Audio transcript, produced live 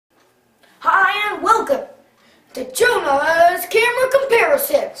to Jonah's camera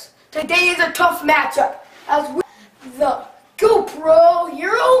comparisons. Today is a tough matchup as we the GoPro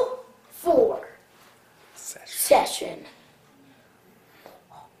Hero 4 session.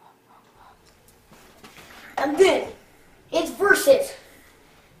 And then it's versus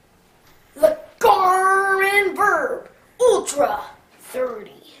the Garmon VIRB Ultra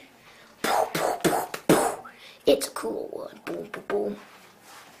 30. It's a cool one. Boom, boom, boom.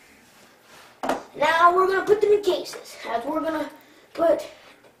 Now we're gonna put them in cases. As we're gonna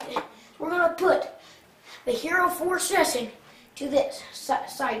put the Hero 4 session to this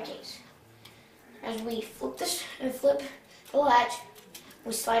side case. As we flip this and flip the latch,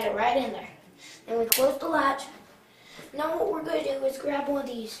 we slide it right in there. Then we close the latch. Now what we're gonna do is grab one of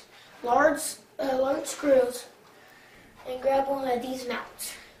these large screws and grab one of these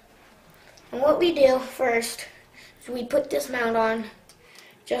mounts. And what we do first is we put this mount on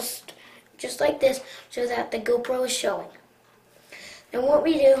just like this so that the GoPro is showing. And what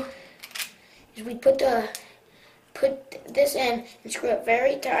we do is we put this in and screw it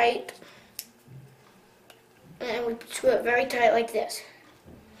very tight. And we screw it very tight like this.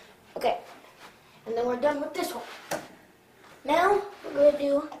 Okay. And then we're done with this one. Now we're going to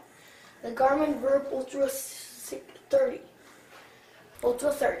do the Garmon VIRB Ultra 30.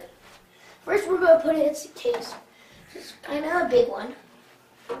 Ultra 30. First we're going to put it in its case. This is kind of a big one.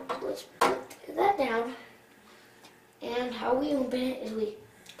 So let's put that down. And how we open it is we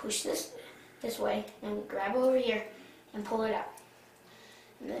push this way and we grab over here and pull it out.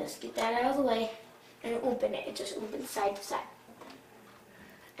 And let's get that out of the way and open it. It just opens side to side.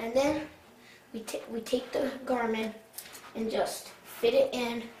 And then we take the Garmin and just fit it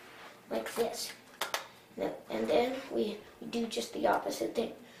in like this. And then we do just the opposite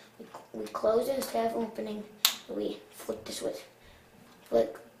thing. We close it instead of opening. We flip this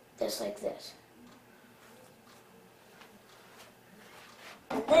like this.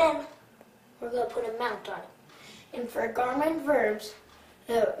 And then we're going to put a mount on it. And for Garmon VIRBs,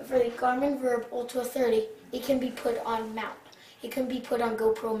 for the Garmon VIRB Ultra 30, it can be put on mount. It can be put on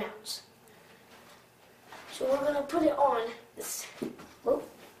GoPro mounts. So we're going to put it on this. We'll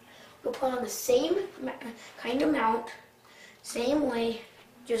put on the same kind of mount, same way,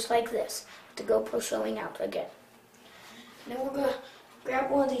 just like this, with the GoPro showing out again. Then we're going to grab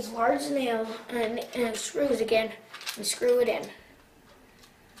one of these large nails and screws again and screw it in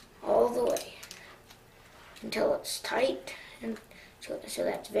all the way until it's tight, and so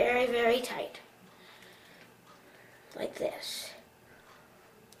that's very, very tight, like this.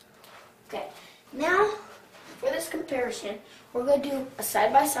 Okay, now for this comparison, we're going to do a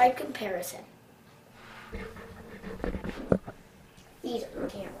side-by-side comparison. These are the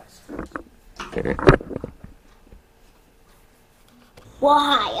cameras. Well,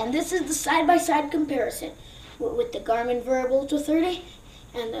 hi, and this is the side-by-side comparison with the Garmon VIRB Ultra 30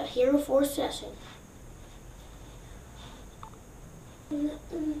 and the Hero 4 session. Okay,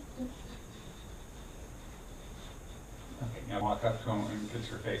 now walk up to him and get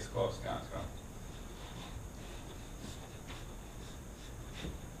your face close down to him.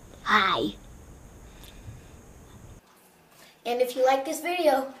 Hi. And if you like this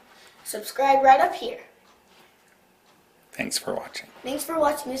video, subscribe right up here. Thanks for watching. Thanks for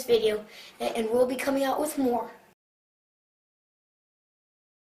watching this video, and we'll be coming out with more.